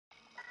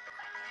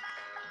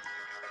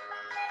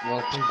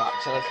Welcome back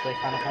to Let's Play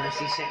Final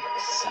Fantasy VI.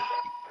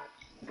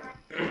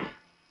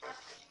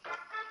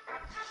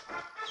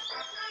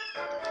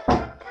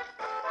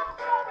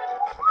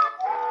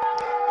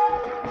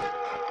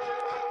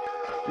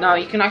 Now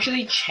you can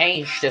actually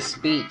change the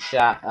speech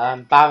that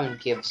Baron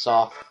gives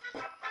off.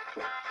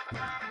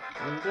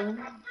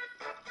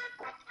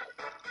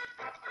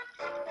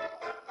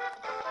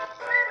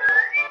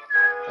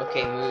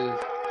 Okay, move.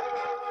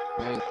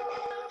 Move.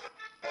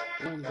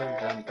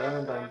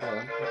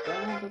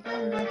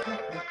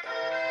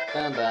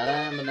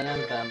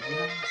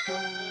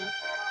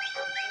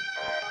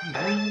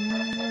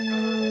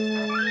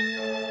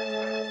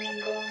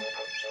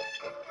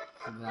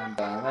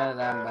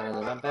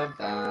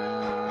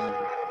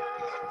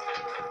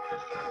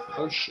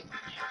 Oh shit.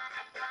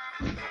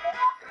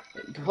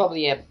 You can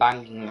probably hear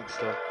banging and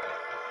stuff.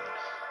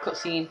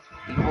 Cutscene,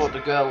 he brought the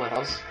girl with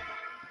us.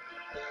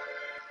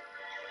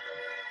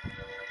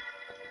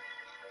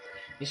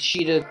 Is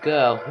she the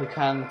girl who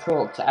can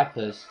talk to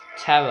Eppers?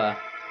 Terror.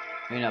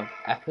 You know,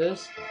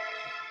 Eppers?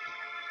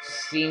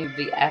 Seemed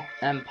the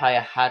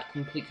Empire had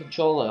complete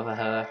control over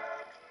her.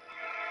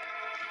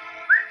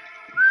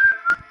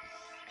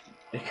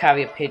 The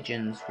carrier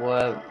pigeons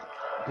brought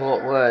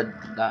word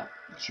that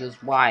she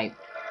was wiped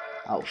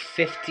out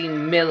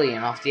 15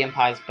 million of the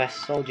Empire's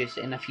best soldiers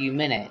in a few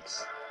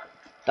minutes.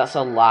 That's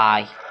a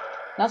lie.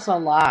 That's a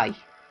lie.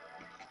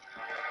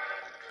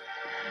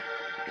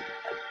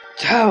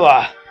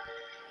 Terror!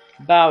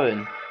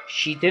 Baron,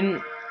 she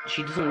doesn't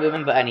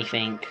remember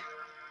anything.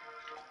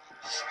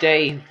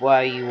 Stay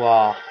where you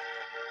are.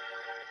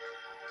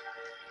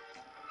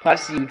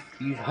 Perhaps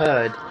you've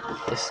heard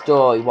the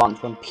story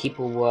once when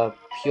people were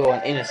pure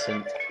and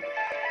innocent.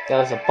 There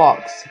was a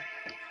box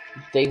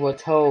they were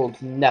told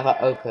to never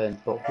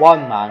open, but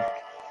one man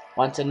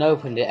went and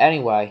opened it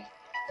anyway.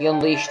 He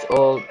unleashed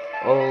all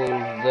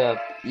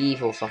the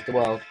evils of the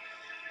world.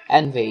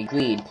 Envy,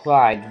 greed,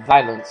 pride,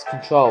 violence,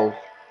 control.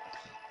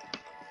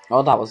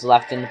 All that was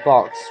left in the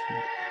box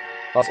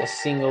was a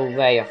single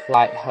ray of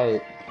light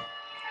hope.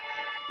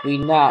 We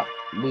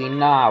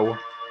now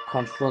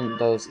confront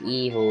those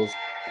evils,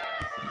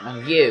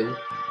 and you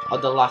are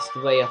the last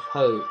ray of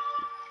hope,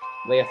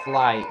 ray of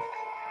light,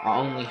 our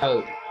only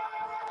hope.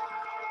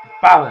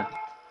 Baron!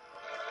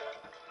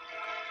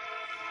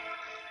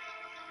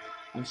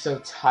 I'm so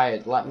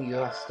tired, let me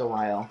rest a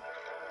while.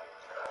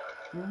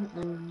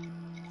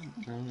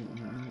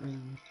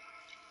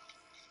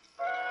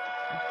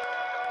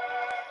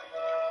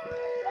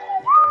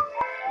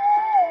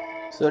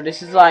 So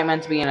this is like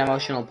meant to be an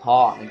emotional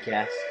part, I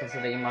guess, because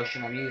of the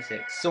emotional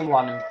music.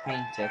 Someone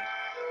painted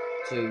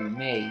to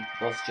me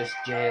was just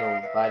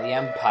jailed by the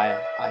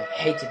Empire. I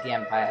hated the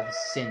Empire ever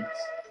since.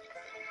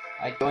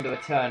 I joined the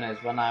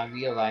Returners when I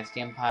realized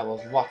the Empire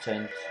was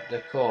rotten to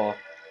the core.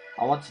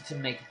 I wanted to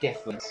make a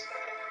difference.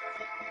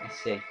 I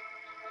see.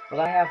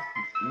 But I have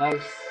no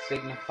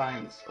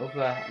significance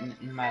other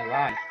in my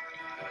life.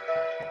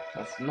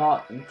 That's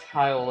not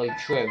entirely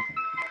true.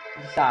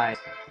 Besides,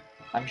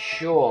 I'm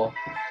sure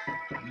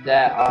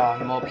there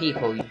are more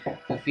people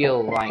who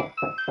feel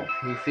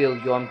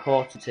you're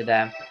important to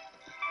them.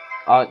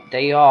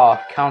 They are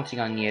counting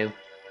on you.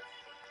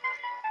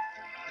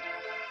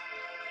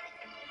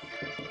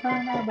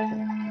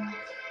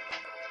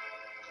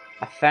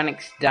 A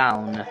phoenix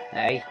down,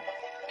 eh?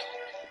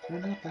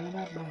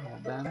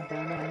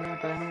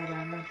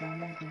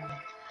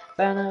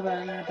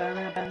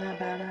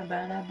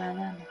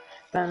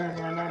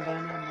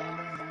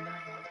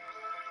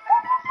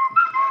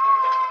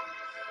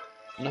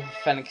 Another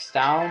phoenix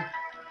down,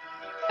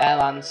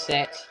 airland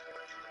sit,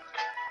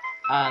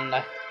 and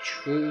a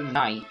true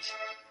knight.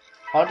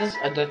 What does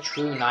the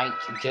true knight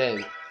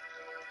do?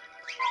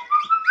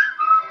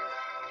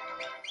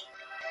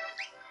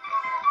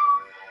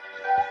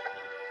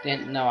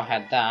 Didn't know I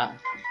had that.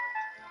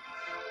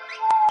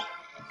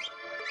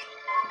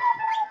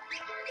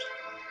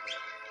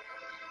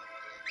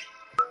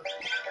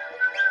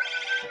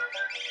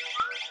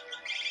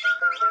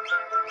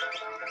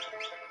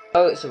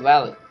 Oh, it's a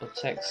relic,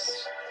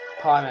 protects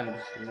party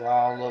members who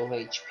are low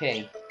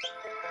HP.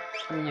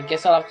 I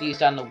guess I'll have to use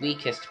that on the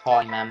weakest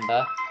party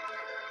member.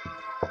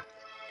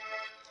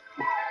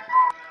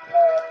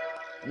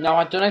 Now,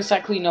 I don't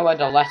exactly know where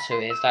the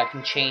letter is that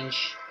can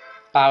change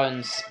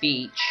Baron's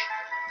speech,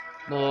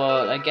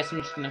 but I guess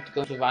I'm just gonna have to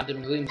go to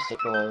random rooms to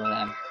for all of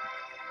them.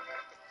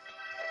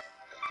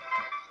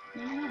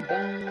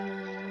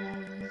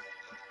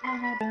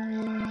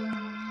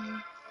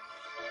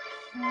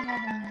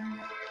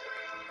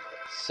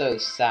 So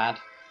sad.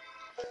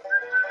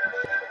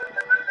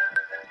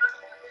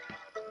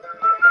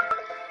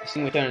 I've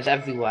seen returners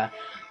everywhere.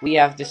 We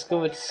have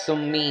discovered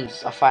some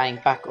means of fighting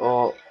back,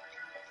 or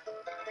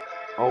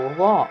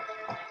what?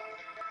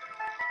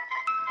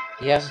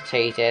 He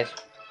hesitated.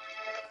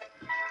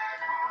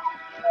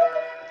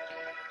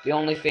 The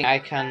only thing I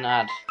can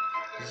add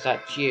is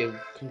that you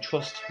can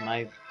trust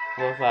my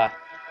brother.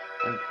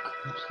 And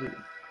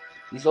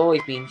he's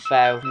always been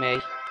fair with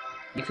me.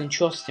 You can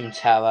trust him,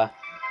 Terror.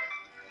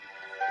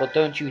 But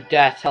don't you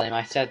dare tell him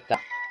I said that.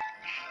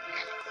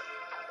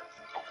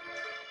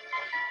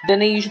 Then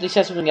they usually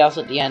say something else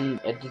at the end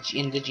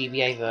in the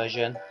GBA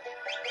version.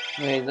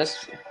 Wait,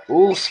 let's.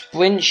 Ooh,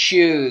 sprint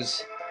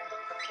shoes.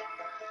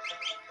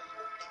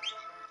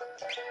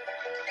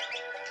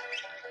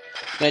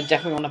 I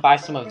definitely want to buy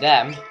some of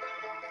them.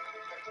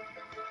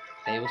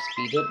 They will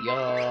speed up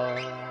your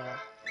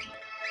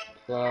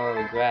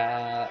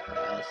progress.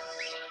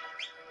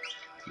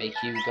 Make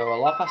you go a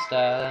lot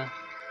faster.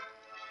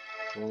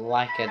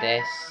 Like a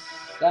this.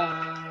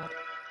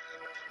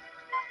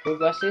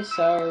 Progress is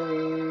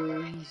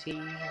so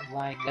easy,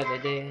 like that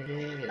it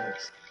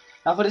is.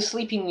 Now for the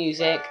sleeping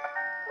music.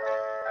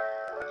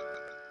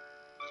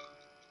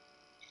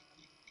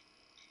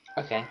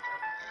 Okay.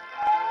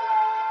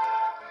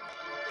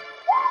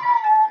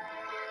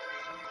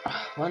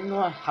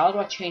 How do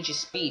I change the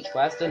speech?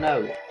 Where's the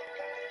note?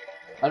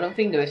 I don't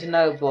think there is a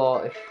note,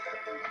 but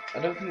I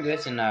don't think there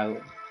is a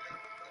note.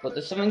 But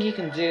there's something you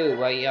can do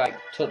where you like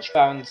touch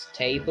Baron's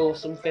table or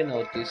something,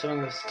 or do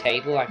something with his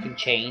table. I can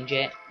change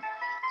it.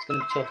 It's gonna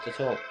be tough to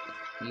talk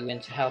you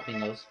into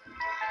helping us.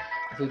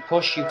 If we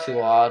push you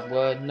too hard,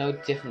 we're no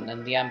different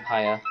than the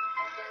Empire.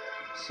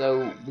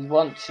 So we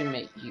want to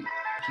make you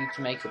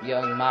to make up your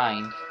own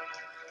mind.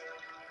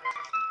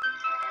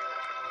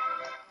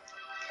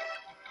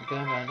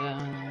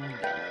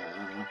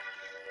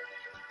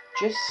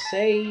 Just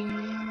say.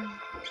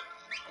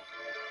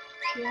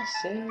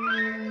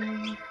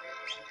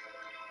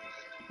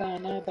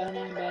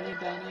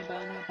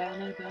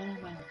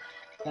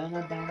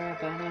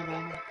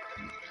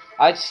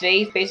 I'd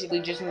save basically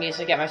just in case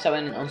I get myself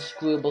in an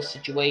unscrewable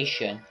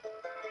situation.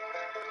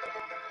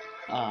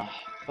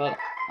 But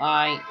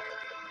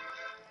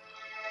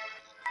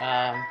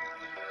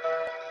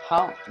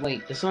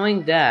wait, there's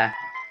something there.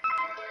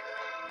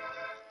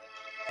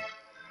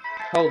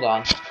 Hold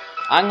on.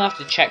 I'm gonna have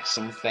to check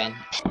something.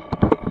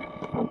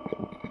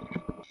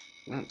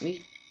 Let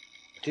me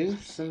do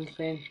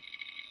something.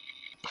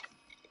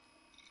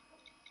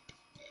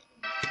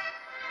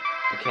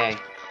 Okay.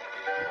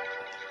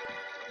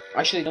 I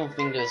actually don't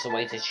think there's a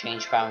way to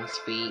change Baron's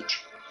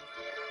speech.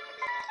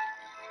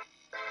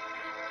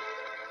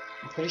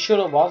 I'm pretty sure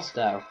there was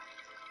though.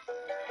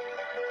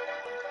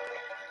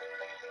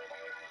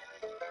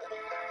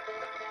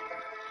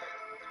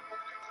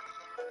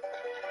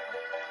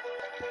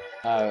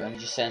 Oh, and it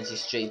just sends you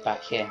straight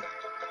back here.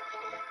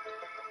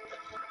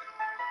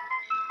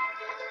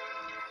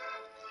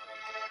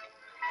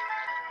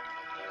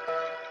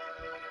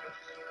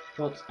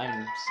 But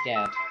I'm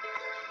scared.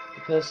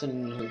 The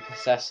person who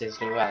possesses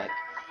the relic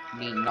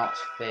need not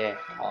fear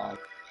harm.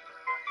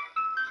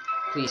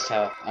 Please,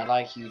 sir, I'd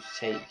like you to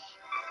take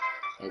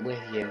it with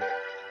you.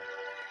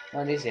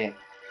 What is it?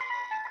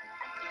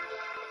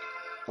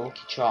 A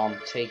lucky charm,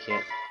 take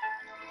it.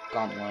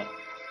 Gauntlet.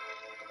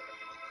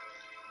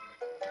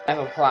 I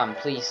have a plan,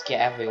 please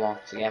get everyone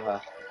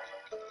together.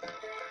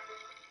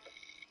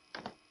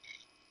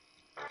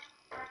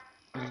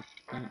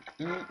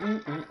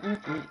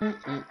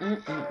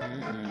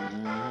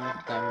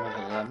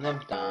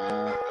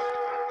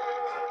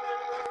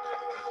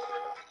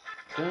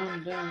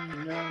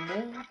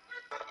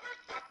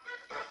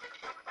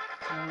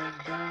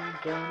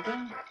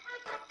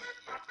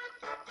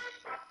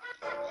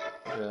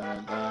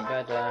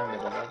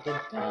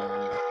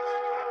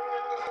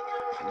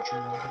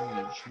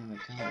 It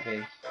can't be.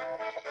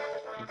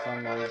 If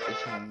I'm always the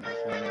same,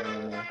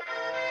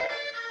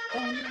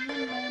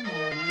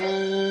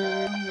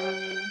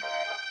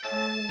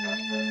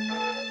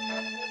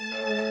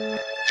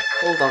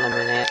 hold on a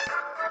minute.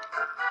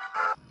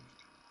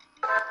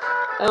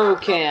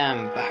 Okay,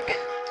 I'm back.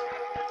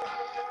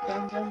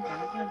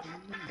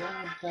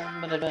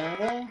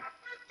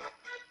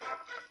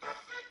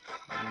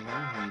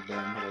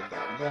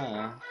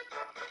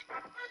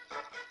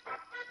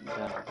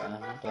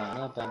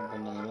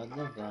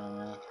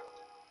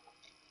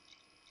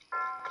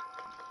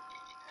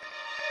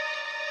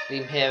 The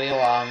Imperial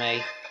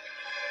Army.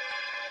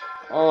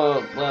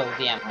 Oh, well,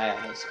 the Empire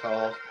it's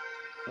called.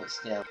 But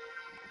still.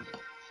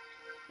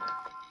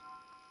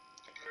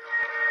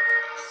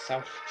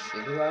 South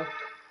Figaro?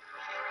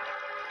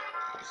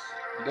 What's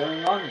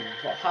going on?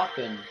 What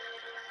happened?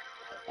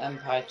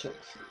 Empire took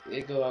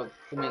Figaro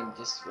coming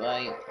this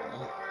way.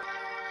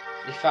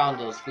 They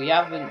found us. We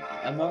haven't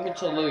a moment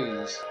to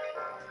lose.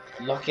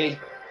 Lucky.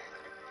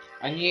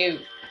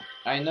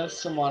 I know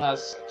someone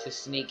has to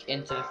sneak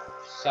into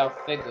South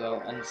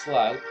Figaro and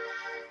slow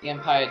the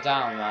Empire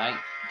down, right?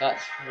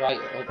 That's right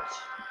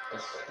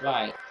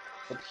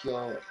up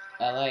your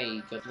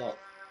LA, good luck.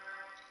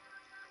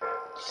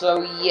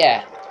 So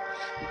yeah.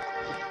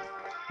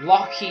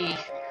 Loki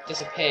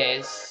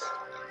disappears.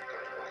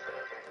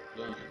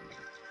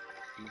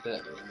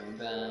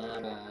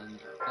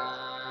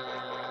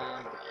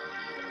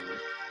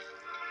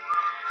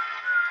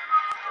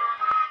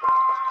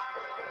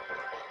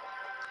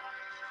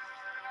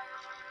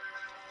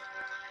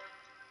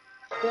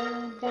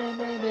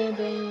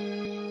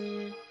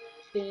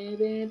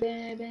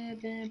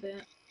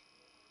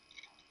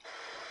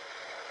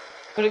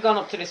 Could have gone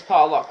up to this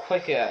part a lot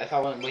quicker if I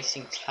wasn't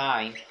wasting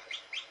time.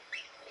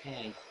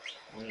 Okay,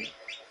 wait.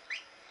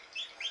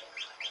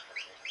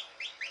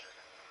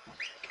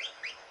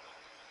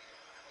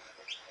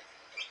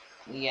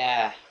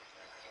 Yeah.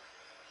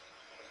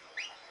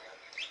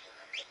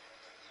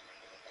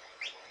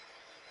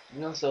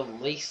 And also,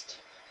 at least...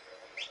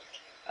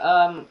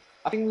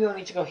 I think we all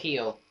need to go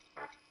heal.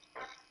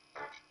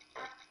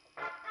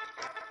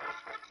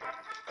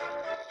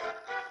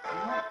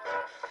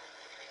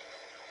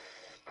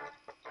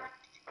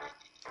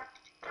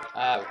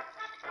 Oh.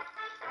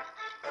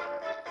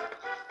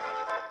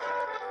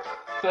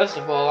 First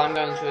of all, I'm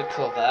going to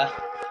recover.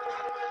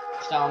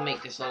 So that'll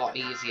make this a lot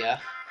easier.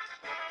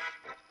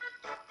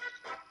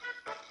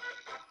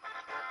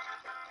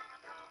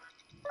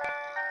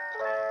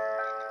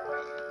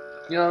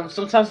 You know,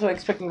 sometimes we're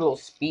expecting little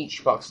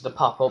speech boxes to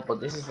pop up, but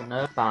this is an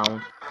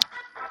earthbound.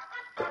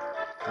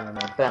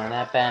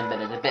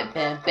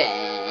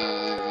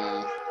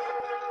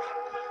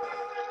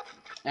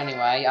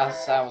 Anyway,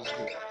 as I was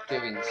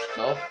doing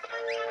stuff,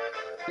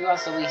 who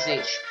has the least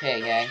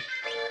HP, eh?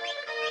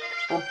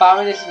 Well,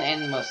 Baron isn't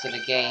in most of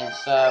the game,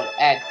 so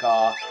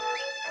Edgar.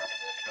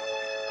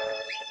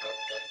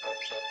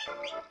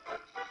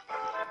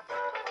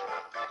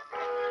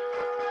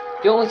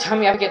 The only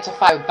time you ever get to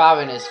fight with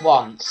Baron is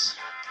once.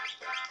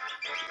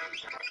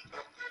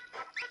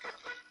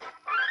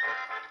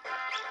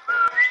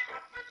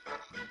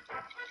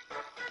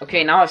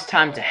 Okay, now it's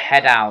time to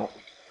head out.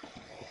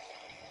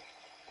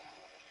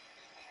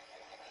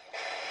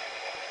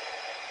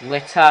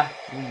 Litter,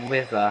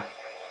 wither.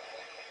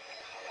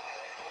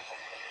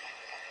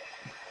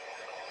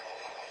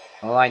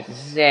 Alright,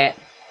 this is it.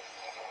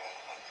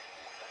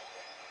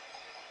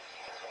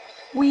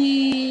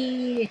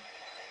 Whee!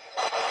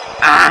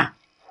 Ah!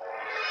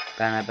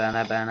 Bana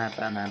bana bana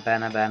bana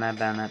bana bana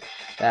bana.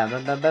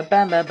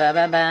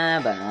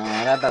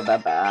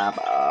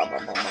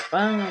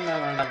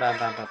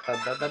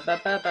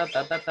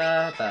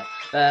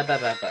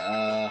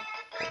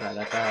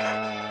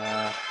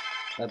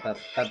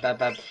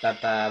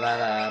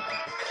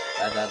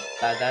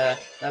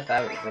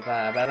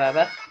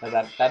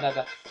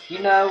 You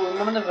know, in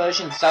one of the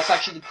versions, that's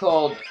actually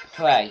called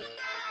Prey.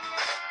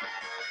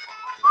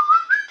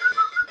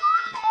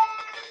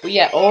 But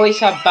yeah, always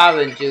have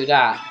Baron do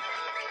that.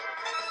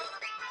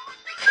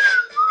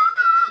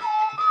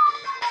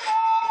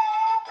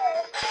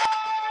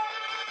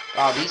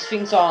 Wow, these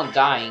things aren't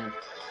dying.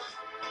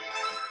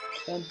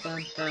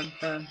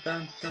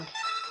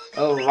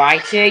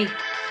 Alrighty.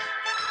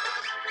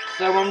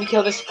 So when we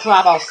kill this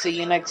crab, I'll see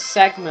you next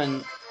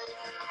segment.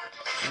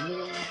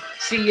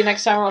 See you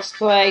next time on Let's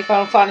Play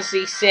Final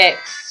Fantasy VI.